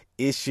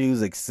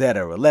 Issues,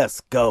 etc.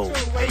 Let's go.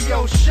 Hey,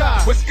 yo,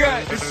 Shy. What's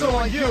good? It's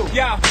on you.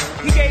 Yeah,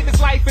 he gave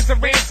his life as a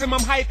ransom. I'm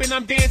hyping,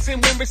 I'm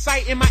dancing when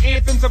reciting my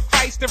anthems of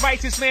Christ, the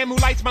righteous Lamb who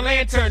lights my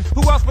lantern.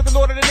 Who else but the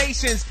Lord of the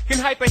nations can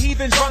hype a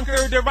heathen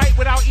drunkard to write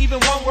without even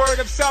one word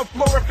of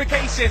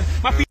self-glorification?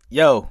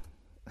 Yo,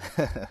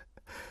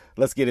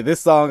 let's get it.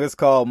 This song is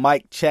called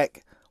Mic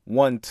Check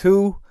 1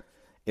 2.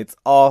 It's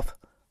off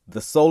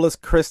the Solus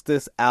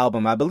Christus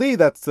album. I believe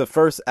that's the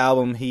first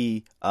album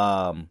he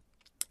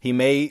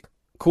made.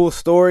 Cool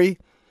story.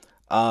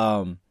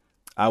 I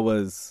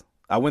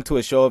went to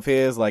a show of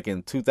his like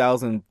in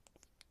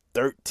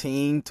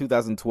 2013,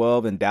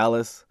 2012 in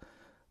Dallas.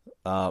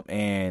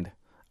 And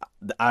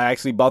I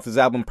actually bought this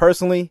album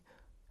personally,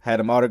 had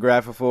him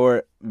autograph it for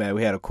it. Man,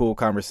 we had a cool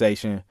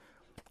conversation.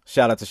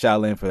 Shout out to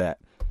Shaolin for that.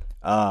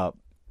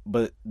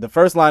 But the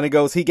first line, it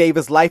goes, he gave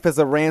his life as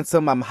a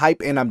ransom. I'm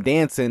hype and I'm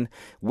dancing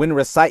when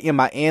reciting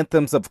my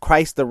anthems of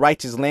Christ, the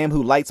righteous Lamb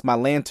who lights my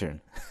lantern.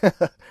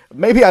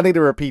 Maybe I need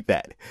to repeat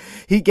that.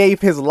 He gave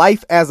his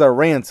life as a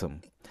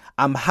ransom.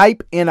 I'm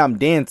hype and I'm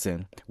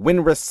dancing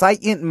when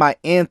reciting my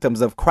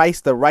anthems of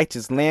Christ, the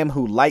righteous Lamb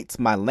who lights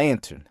my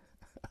lantern.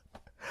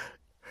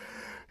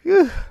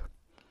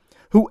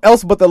 Who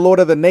else but the Lord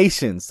of the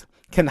nations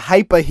can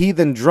hype a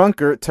heathen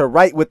drunkard to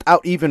write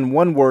without even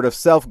one word of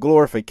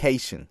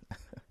self-glorification?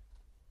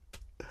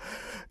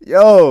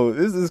 Yo,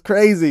 this is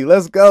crazy.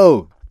 Let's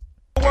go.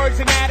 Words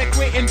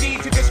inadequate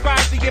indeed to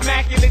describe the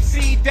immaculate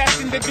seed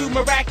destined to do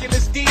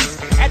miraculous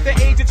deeds. At the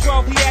age of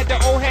 12, he had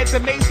the old heads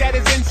amazed at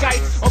his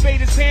insights.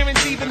 Obeyed his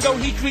parents even though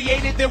he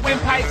created their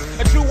windpipes.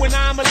 A true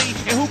anomaly,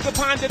 and who could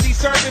ponder the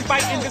serpent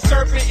fighting the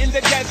serpent in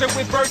the desert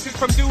with verses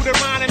from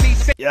Deuteronomy.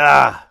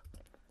 Yeah,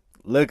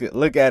 look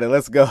at it.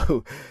 Let's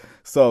go.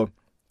 So,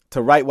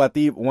 to write what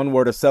the one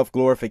word of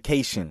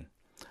self-glorification.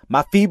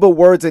 My feeble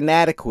words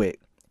inadequate.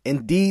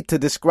 Indeed, to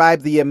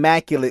describe the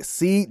immaculate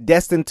seed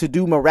destined to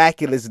do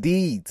miraculous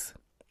deeds.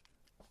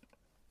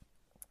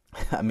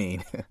 I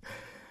mean,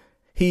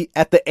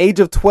 at the age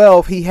of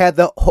 12, he had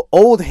the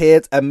old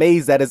heads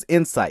amazed at his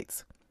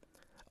insights.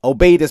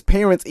 Obeyed his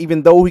parents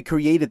even though he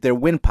created their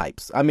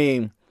windpipes. I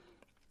mean,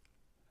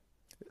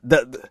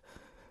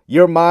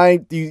 your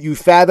mind, you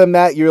fathom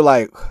that, you're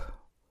like,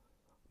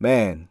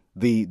 man,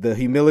 the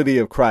humility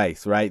of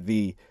Christ, right?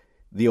 The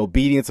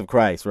obedience of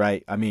Christ,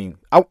 right? I mean,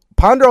 I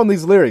ponder on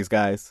these lyrics,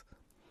 guys.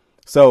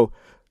 So,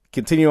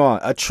 continue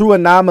on. A true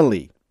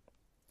anomaly.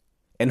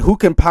 And who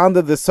can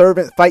ponder the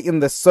servant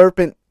fighting the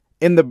serpent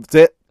in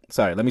the...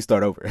 Sorry, let me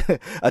start over.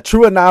 A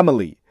true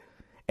anomaly.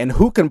 And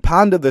who can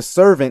ponder the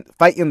servant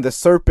fighting the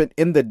serpent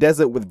in the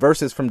desert with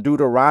verses from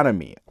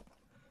Deuteronomy?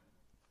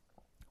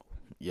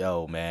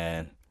 Yo,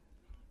 man.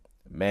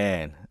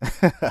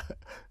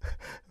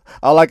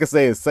 All I can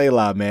say is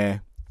Selah,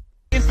 man.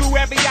 Through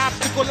every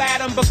obstacle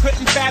atom, but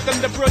couldn't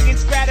fathom the brilliant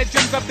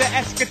stratagems of the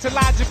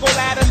eschatological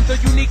atom. The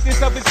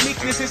uniqueness of his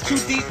meekness is too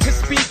deep to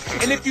speak.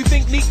 And if you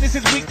think meekness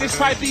is weakness,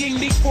 try being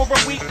meek for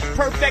a week.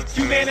 Perfect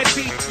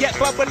humanity, yet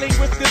bubbling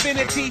with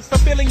divinity,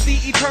 fulfilling the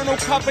eternal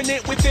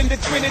covenant within the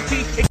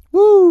Trinity.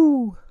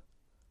 Woo!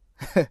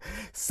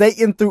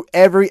 Satan through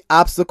every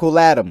obstacle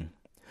atom,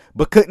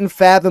 but couldn't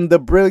fathom the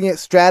brilliant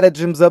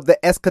stratagems of the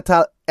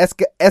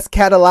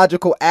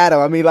eschatological atom.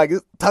 I mean, like,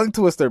 it's tongue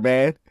twister,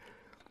 man.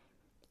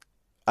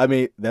 I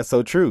mean, that's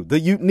so true. The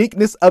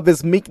uniqueness of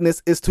his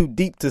meekness is too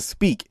deep to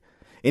speak.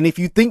 And if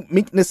you think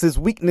meekness is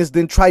weakness,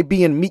 then try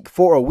being meek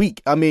for a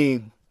week. I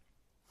mean,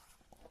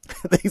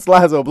 these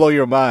lines will blow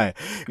your mind.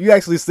 You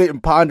actually sit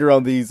and ponder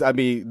on these. I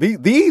mean,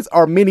 these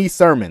are mini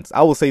sermons.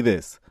 I will say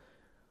this.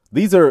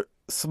 These are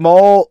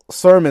small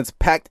sermons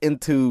packed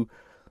into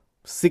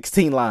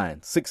 16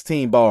 lines,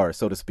 16 bars,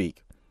 so to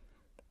speak.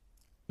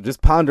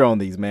 Just ponder on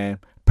these, man.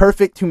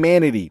 Perfect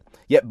humanity,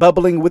 yet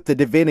bubbling with the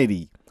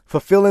divinity,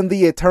 fulfilling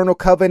the eternal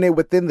covenant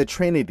within the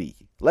Trinity.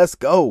 Let's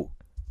go.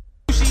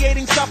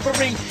 Excruciating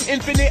suffering,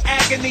 infinite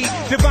agony,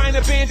 divine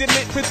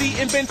abandonment for the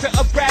inventor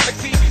of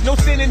gravity. No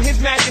sin in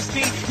his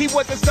majesty, he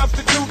was a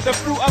substitute. The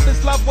fruit of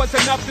his love was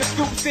enough to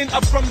scoop sin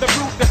up from the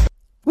root.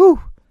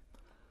 Woo!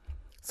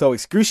 So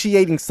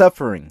excruciating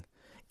suffering,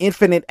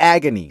 infinite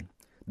agony,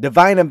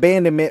 divine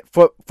abandonment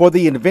for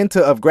the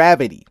inventor of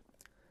gravity.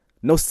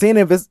 No sin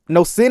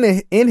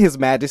in his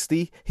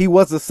majesty, he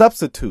was a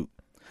substitute.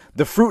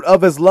 The fruit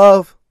of his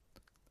love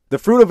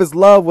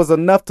was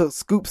enough to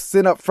scoop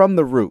sin up from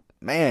the root.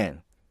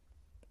 Man.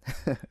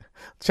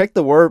 Check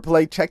the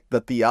wordplay, check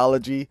the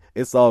theology.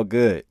 It's all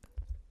good.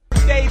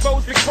 Dave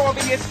O's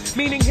victorious,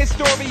 meaning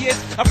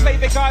historious. A play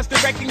that God's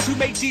directing to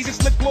make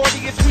Jesus look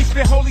glorious. We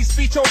spit holy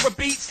speech over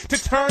beats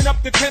to turn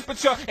up the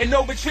temperature. And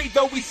no retreat,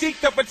 though we seek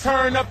the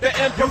return of the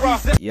emperor.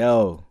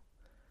 Yo.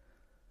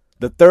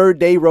 The third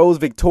day rose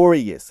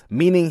victorious,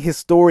 meaning his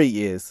story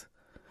is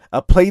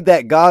a play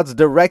that God's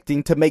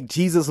directing to make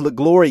Jesus look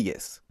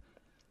glorious.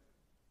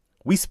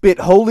 We spit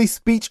holy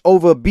speech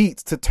over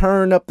beats to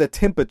turn up the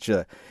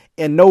temperature,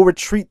 and no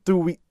retreat though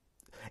we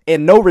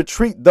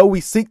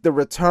seek the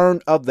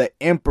return of the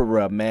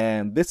emperor,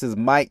 man. This is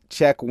mic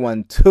check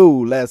 1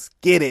 2. Let's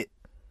get it.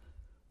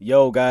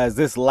 Yo, guys,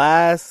 this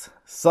last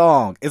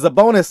song is a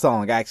bonus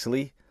song,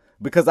 actually,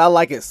 because I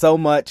like it so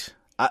much.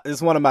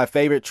 It's one of my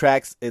favorite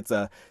tracks. It's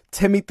a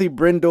Timothy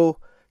Brindle,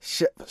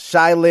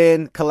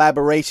 Shylin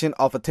collaboration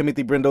off of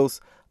Timothy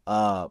Brindle's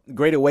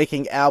Great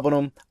Awakening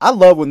album. I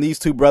love when these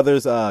two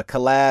brothers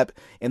collab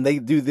and they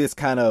do this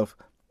kind of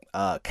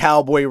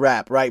cowboy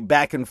rap, right?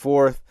 Back and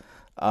forth.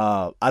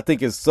 I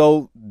think it's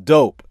so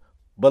dope.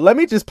 But let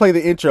me just play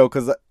the intro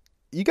because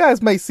you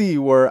guys may see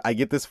where I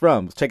get this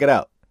from. Check it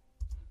out.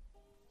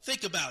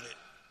 Think about it.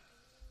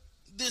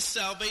 This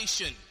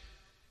salvation,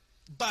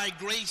 by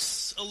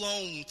grace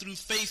alone, through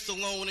faith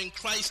alone, in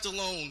Christ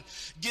alone,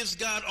 gives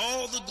God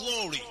all the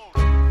glory.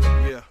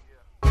 Yeah.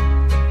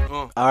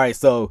 All right,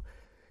 so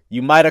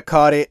you might have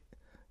caught it.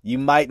 You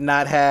might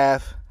not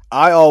have.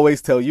 I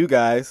always tell you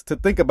guys to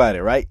think about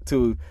it, right?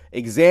 To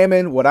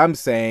examine what I'm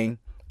saying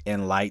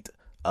in light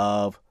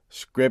of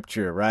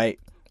scripture, right?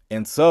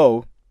 And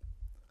so,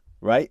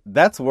 right,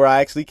 that's where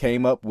I actually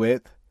came up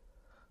with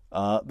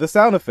the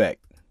sound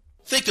effect.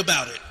 Think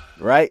about it.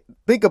 Right?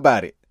 Think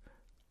about it.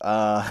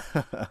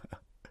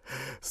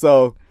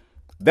 So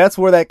that's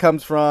where that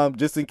comes from.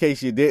 Just in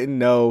case you didn't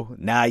know,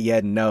 now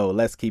you know.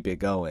 Let's keep it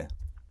going.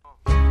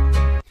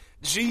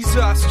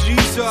 Jesus.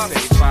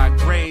 Saved by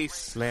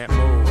grace, lamp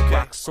mode,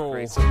 rock soul,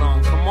 grace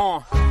alone, come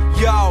on.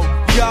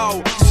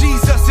 Yo,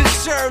 Jesus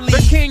is surely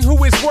The king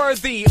who is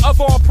worthy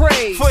of all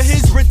praise. for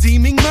his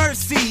redeeming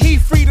mercy. He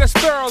freed us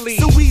thoroughly.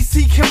 So we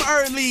seek him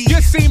early.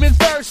 You're seeming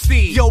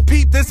thirsty. Yo,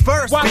 peep this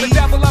verse, While the B.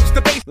 devil ups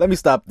the bass. Let me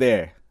stop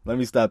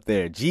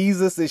there.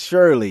 Jesus is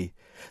surely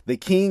the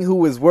king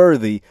who is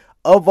worthy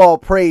of all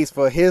praise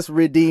for his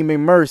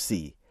redeeming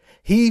mercy.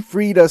 He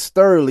freed us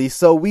thoroughly,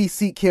 so we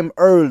seek him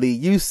early.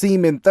 You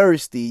seeming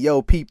thirsty.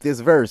 Yo, peep this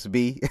verse,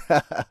 B.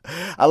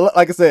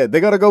 Like I said,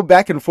 they're going to go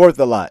back and forth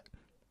a lot.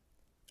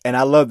 And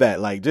I love that.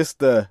 Like, just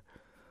the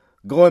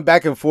going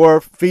back and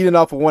forth, feeding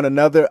off of one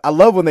another. I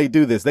love when they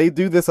do this. They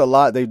do this a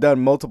lot. They've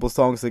done multiple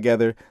songs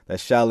together.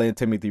 That's Shylin,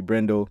 Timothy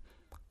Brindle.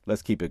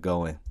 Let's keep it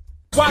going.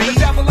 While the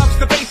devil ups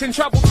the bass in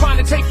trouble,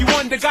 trying to take you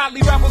under.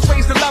 Godly rebels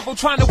raise the level,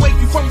 trying to wake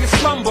you from your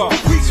slumber. We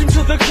preaching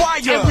to the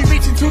choir, And we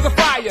reaching to the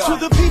fire. to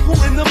the people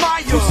in the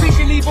mire. Who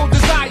seeking evil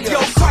desires. Yo,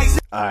 Christ.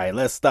 All right,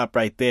 let's stop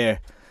right there.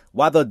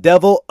 While the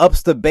devil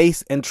ups the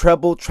bass and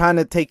treble, trying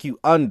to take you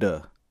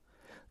under.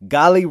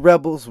 Godly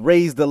rebels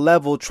raise the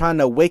level, trying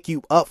to wake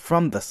you up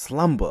from the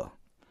slumber.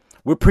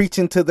 We're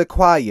preaching to the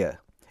choir,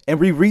 and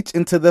we reach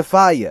into the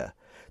fire.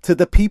 To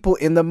the people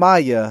in the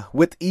mire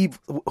with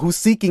who's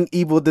seeking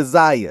evil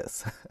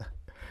desires.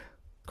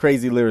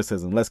 Crazy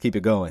lyricism. Let's keep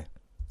it going.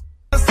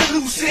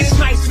 It's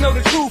nice to know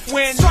the truth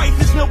when Strife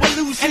is no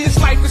illusion. and this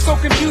life is so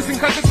confusing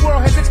cause this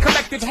world has its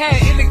collective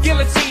head in the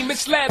guillotine,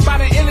 misled by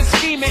the illest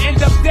scheme and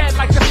end up dead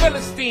like the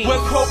Philistine. We're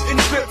quoting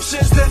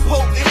scriptures that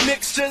potent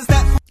mixtures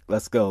that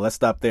Let's go. Let's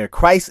stop there.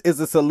 Christ is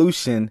the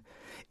solution.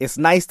 It's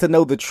nice to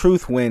know the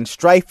truth when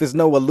strife is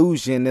no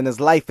illusion and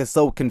his life is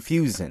so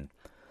confusing.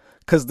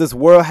 Cause this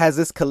world has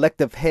its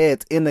collective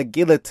heads in a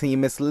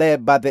guillotine,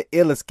 misled by the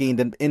illest scheme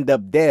and end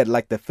up dead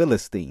like the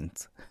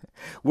Philistines.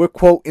 We're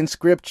quoting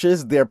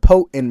scriptures, they're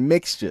potent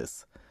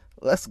mixtures.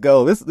 Let's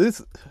go.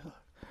 This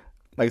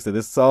like I said,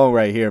 this song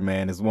right here,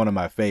 man, is one of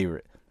my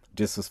favorite.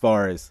 Just as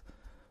far as,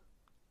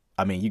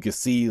 I mean, you can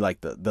see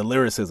like the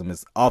lyricism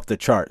is off the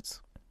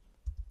charts.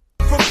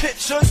 from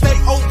pictures, they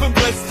open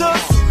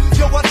blisters.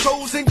 Yo, our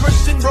chosen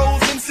Christian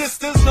bros and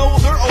sisters know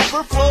they're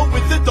overflow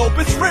with the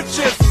dopest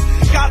riches.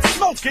 Got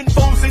smoking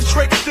foes and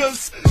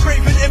tricksters.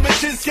 Graven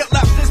images get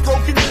left as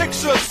broken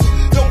pictures.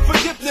 No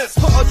forgiveness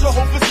for a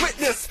Jehovah's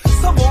Witness.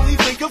 Some only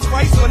think of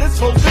Christ when it's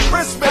close to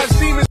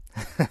Christmas.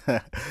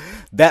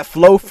 That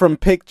flow from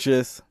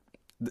pictures,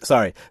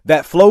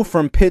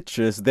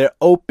 they're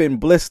open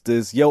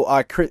blisters. Yo,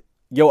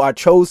 our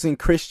chosen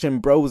Christian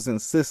bros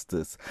and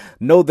sisters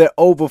know their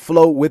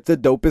overflow with the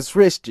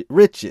dopest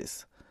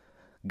riches.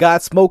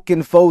 God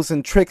smoking foes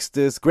and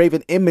tricksters,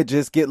 graven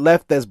images get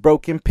left as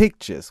broken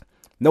pictures.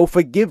 No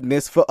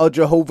forgiveness for a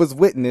Jehovah's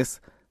Witness.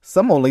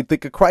 Some only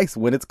think of Christ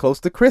when it's close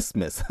to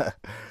Christmas.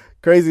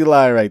 Crazy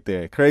line right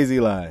there. Crazy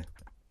line.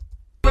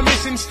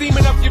 Mission,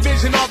 steaming up your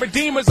vision, our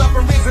redeemers up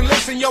and risen.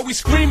 Listen, yo, we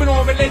screaming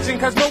on religion,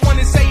 cause no one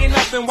is saying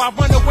nothing while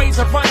runaways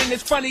are running.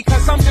 It's funny,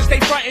 cause some just stay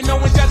frontin',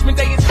 knowing judgment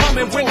day is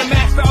coming. When the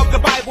master of the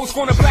Bible's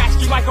gonna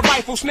blast you like a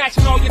rifle,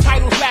 snatching all your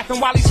titles, laughing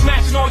while he's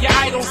smashing all your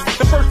idols.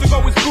 The first to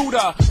go is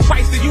Buddha,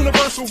 Christ the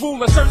universal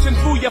ruler, searching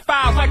through your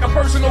files like a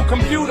personal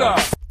computer.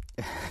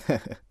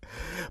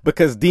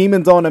 Because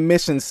demons on a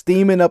mission,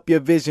 steaming up your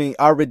vision,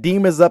 our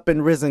redeemers up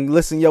and risen.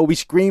 Listen, yo, we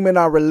screaming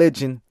our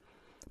religion.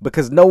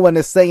 Because no one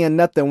is saying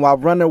nothing while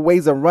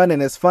runaways are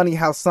running. It's funny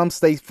how some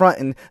stay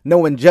frontin',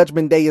 knowing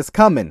judgment day is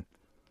coming.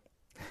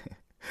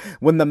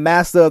 When the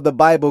master of the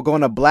Bible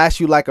gonna blast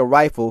you like a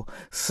rifle,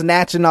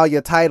 snatching all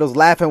your titles,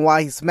 laughing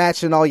while he's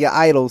smashing all your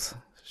idols.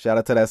 Shout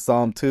out to that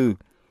Psalm 2.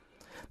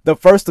 The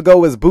first to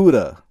go is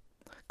Buddha.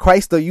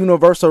 Christ the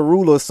universal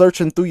ruler,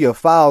 searching through your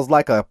files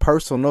like a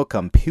personal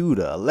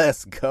computer.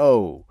 Let's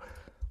go.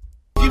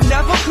 You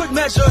never could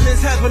measure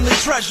his heavenly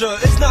treasure.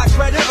 It's not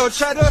credit or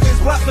cheddar, his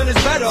blessing is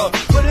better.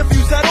 But if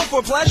you settle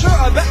for pleasure,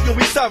 I bet you'll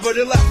be severed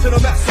and left to the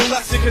mess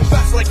unless you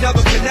confess like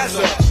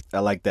Nebuchadnezzar. I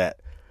like that.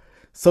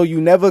 So you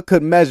never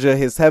could measure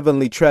his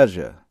heavenly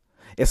treasure.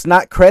 It's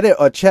not credit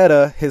or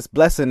cheddar, his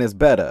blessing is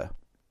better.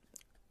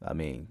 I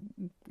mean,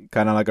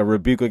 kind of like a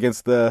rebuke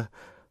against the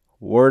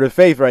word of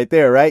faith right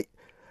there, right?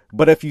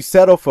 But if you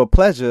settle for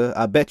pleasure,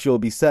 I bet you'll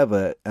be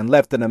severed and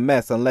left in a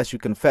mess unless you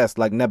confess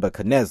like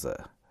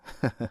Nebuchadnezzar.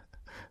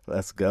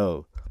 Let's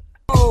go.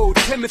 Oh,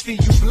 Timothy,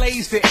 you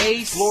blazed the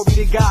ace. Glory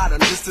to God, I'm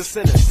just a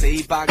sinner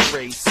saved by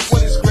grace.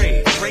 What is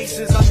grace? Grace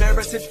is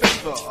unmerited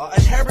favor,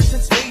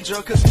 inheritance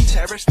major, cause we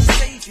cherish the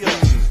Savior.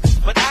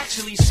 But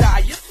actually, shy,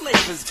 your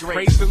flavor's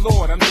great. Praise the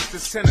Lord, I'm just a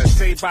sinner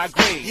saved by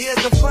grace. Yeah,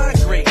 define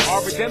grace.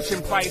 Our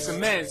redemption price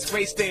immense.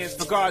 Grace stands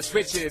for God's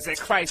riches at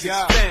Christ's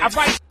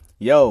expense.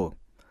 Yo,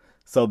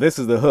 so this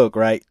is the hook,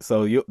 right?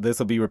 So this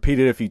will be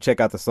repeated if you check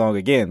out the song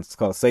again. It's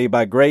called Saved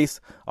by Grace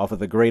off of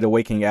the Great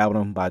Awakening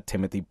album by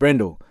Timothy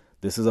Brindle.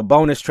 This is a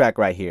bonus track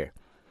right here.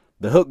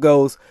 The hook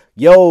goes,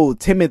 yo,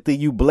 Timothy,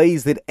 you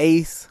blazed it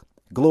ace.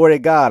 Glory to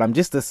God, I'm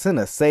just a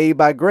sinner saved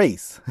by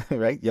grace.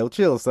 Right? Yo,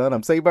 chill, son.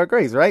 I'm saved by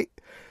grace, right?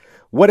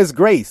 What is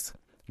grace?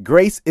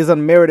 Grace is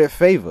unmerited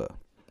favor.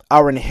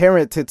 Our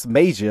inheritance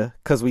major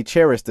because we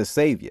cherish the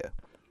Savior.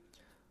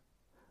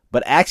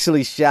 But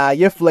actually, Shy,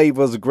 your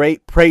flavor's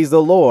great. Praise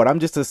the Lord. I'm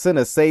just a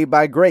sinner saved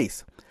by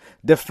grace.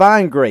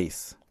 Define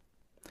grace.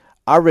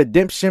 Our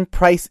redemption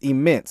price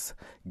immense.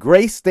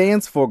 Grace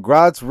stands for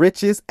God's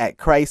riches at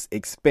Christ's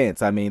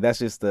expense. I mean, that's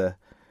just the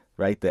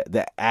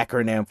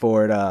acronym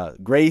for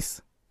it.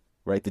 Grace,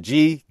 right? The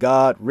G,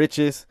 God,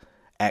 riches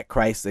at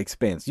Christ's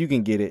expense. You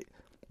can get it.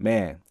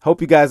 Man,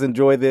 hope you guys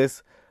enjoy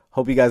this.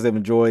 Hope you guys have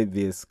enjoyed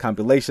this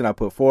compilation I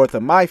put forth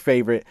of my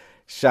favorite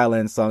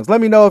Shaolin songs.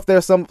 Let me know if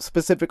there's some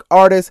specific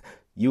artists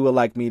you would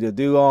like me to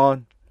do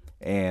on,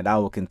 and I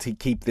will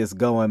keep this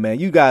going, man.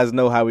 You guys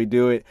know how we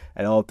do it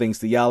at All Things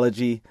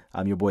Theology.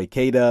 I'm your boy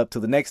K-Dub.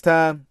 Till the next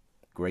time,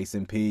 grace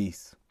and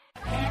peace.